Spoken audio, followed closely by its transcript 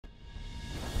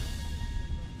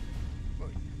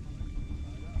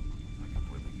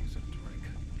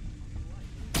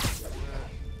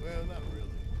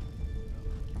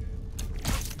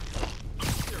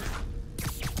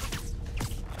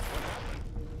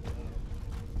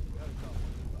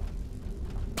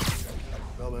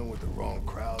fell in with the wrong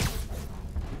crowd.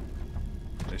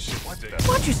 This shit, Why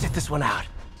don't you sit this one out?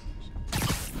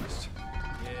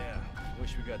 Yeah,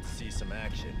 wish we got to see some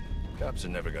action. Cops are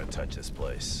never gonna touch this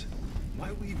place. Why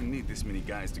do we even need this many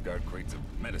guys to guard crates of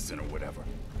medicine or whatever?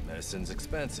 Medicine's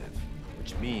expensive,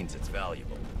 which means it's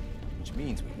valuable, which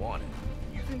means we want it.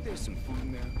 You think there's some food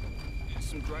in there?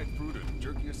 Some dried fruit or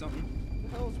jerky or something?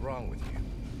 What the hell's wrong with you?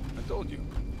 I told you.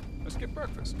 Let's get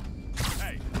breakfast.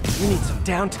 Hey! You need some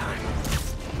downtime.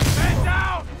 Stand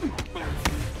down!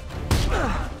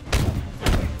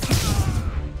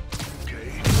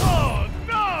 Okay. Oh,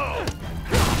 no!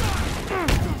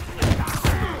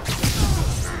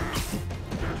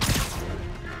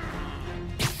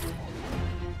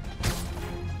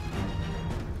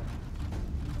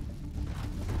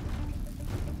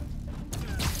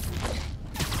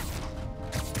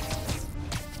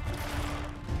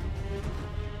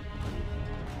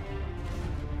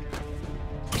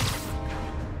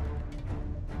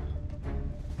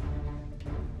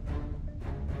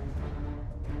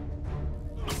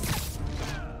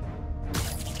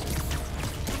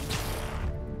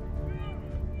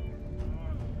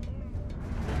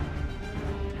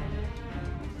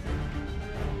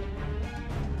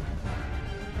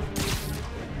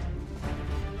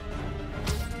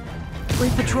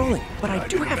 Great patrolling, but I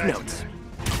do have notes.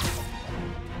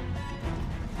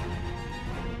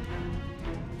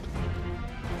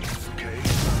 Okay.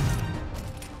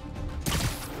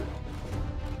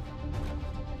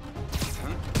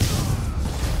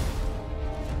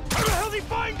 How the hell did he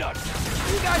find us?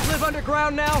 You guys live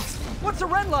underground now? What's the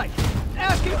rent like?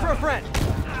 Asking for a friend.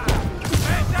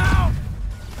 Stand down!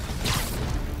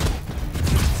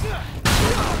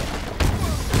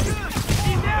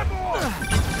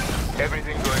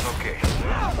 Everything going okay?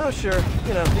 Oh, sure.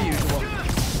 You know, the usual.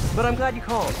 But I'm glad you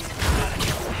called.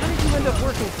 How did you end up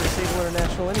working for Sable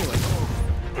International anyway?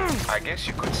 I guess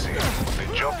you could say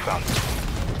the job found me.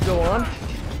 Go on.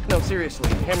 No, seriously.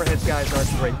 Hammerhead's guys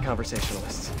aren't great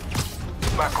conversationalists.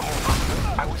 Back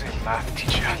home, I was a math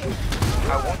teacher.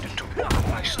 I wanted to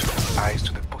open my students' eyes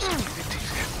to the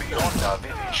possibilities beyond our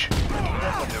village. Even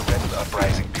when the rebel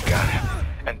uprising began,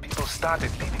 and people started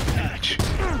leaving the village,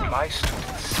 my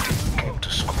students still came to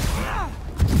school.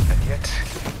 And yet,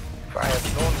 if I had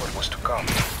known what was to come,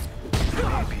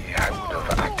 maybe I would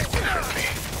have acted differently.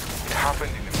 It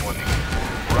happened in the morning,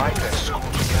 right as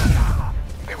school began.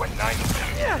 There were 9 of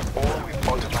them, all with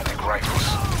automatic rifles.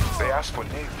 They asked for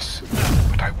names,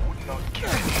 but I would not give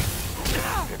any.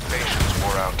 Their patience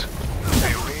wore out.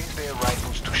 They raised their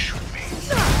rifles to shoot me,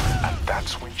 and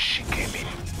that's when she came in.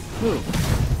 Who?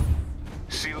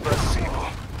 Silver Sable.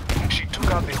 She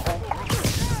took out the whole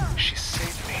group. She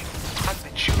saved me and the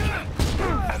children.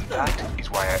 And that is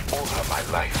why I owe her my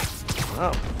life.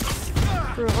 Wow.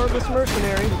 For a heartless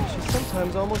mercenary, she's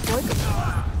sometimes almost likable.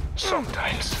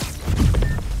 Sometimes.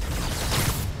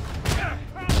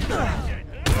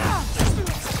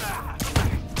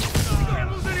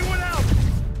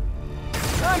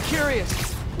 I'm curious.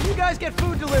 When you guys get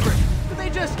food delivered, do they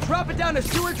just drop it down a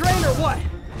sewer drain or what?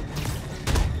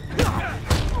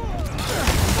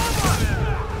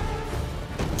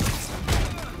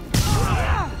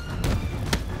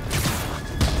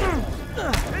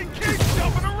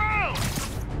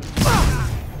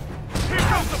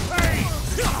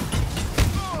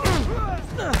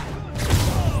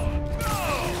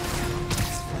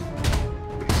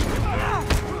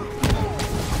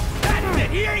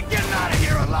 He ain't getting out of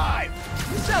here alive!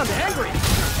 You sound angry.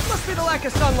 Must be the lack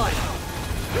of sunlight.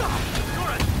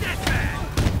 You're a dead man!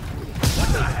 What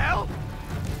the hell?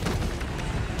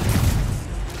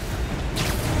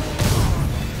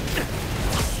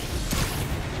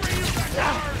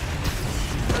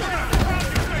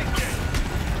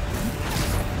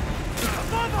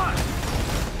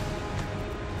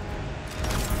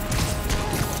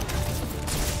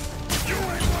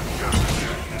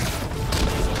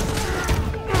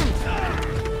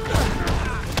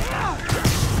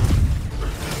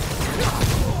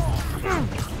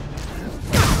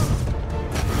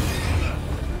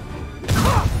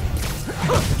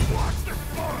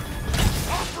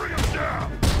 I'll bring him down!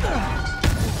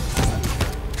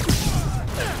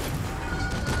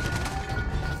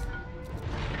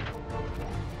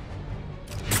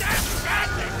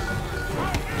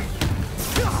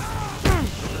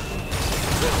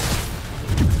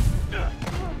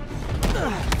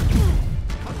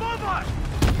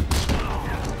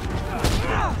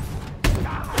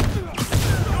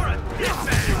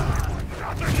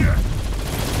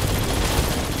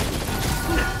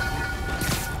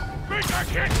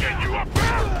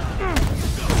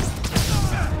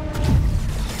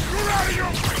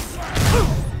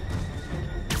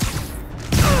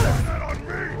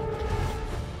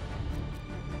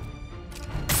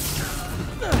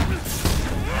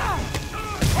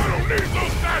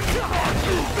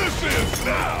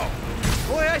 Now!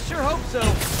 Boy, I sure hope so.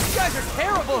 You guys are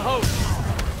terrible hosts.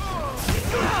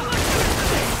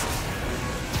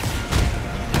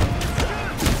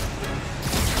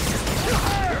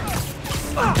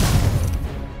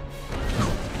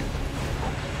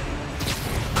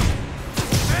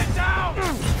 Man down!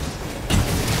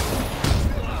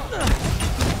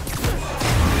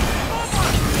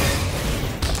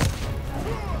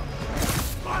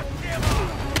 Lock him up!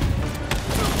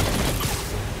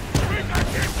 Think I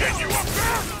can't get you up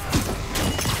there?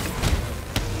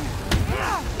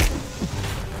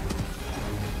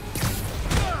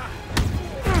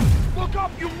 Look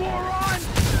up, you moron!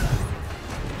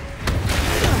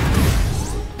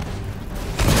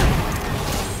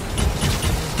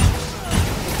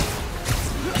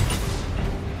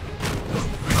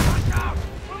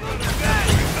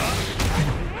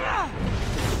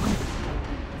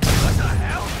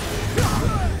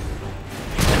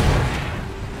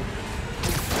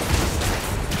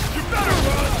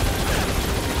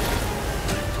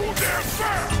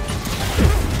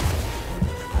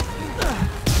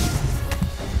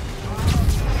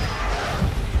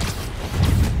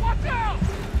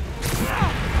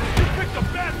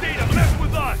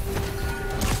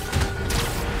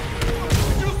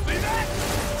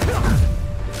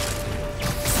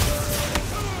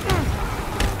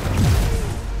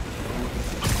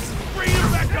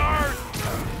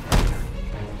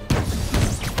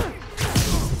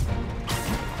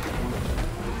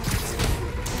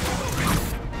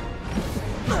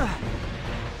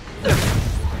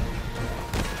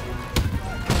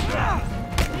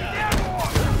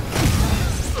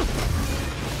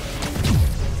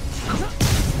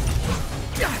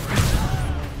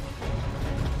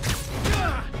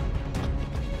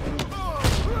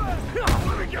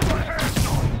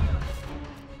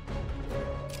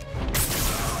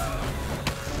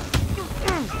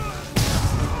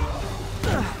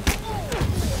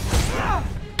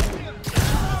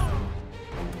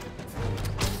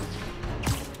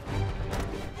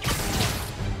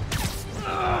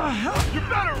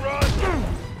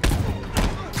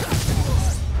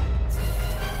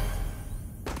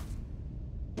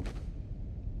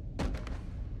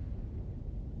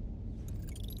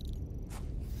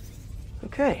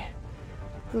 Okay.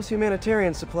 Those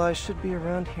humanitarian supplies should be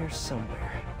around here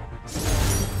somewhere.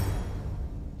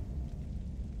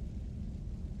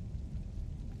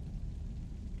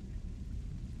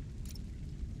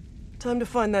 Time to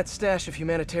find that stash of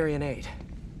humanitarian aid.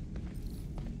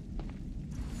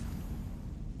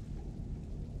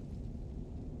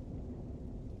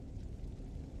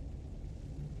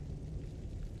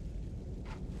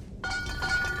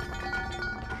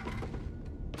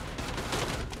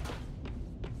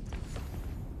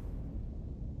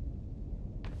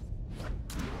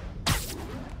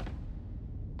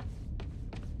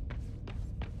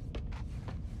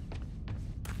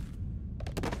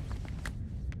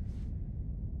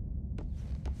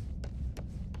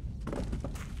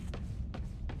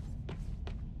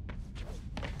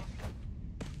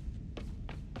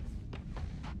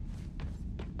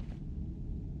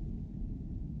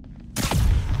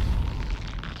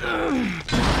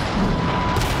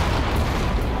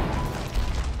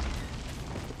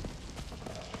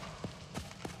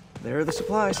 There are the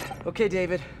supplies. Okay,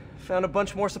 David. Found a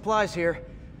bunch more supplies here.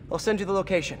 I'll send you the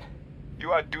location.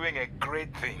 You are doing a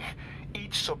great thing.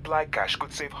 Each supply cache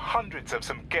could save hundreds of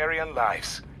Simkarian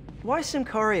lives. Why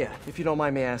Simcaria, if you don't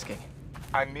mind me asking?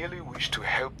 I merely wish to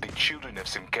help the children of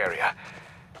Simcaria,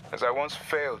 as I once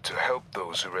failed to help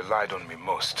those who relied on me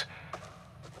most.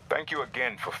 Thank you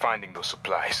again for finding those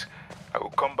supplies. I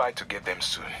will come by to get them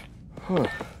soon. Huh.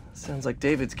 Sounds like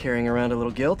David's carrying around a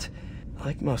little guilt.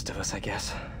 Like most of us, I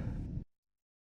guess.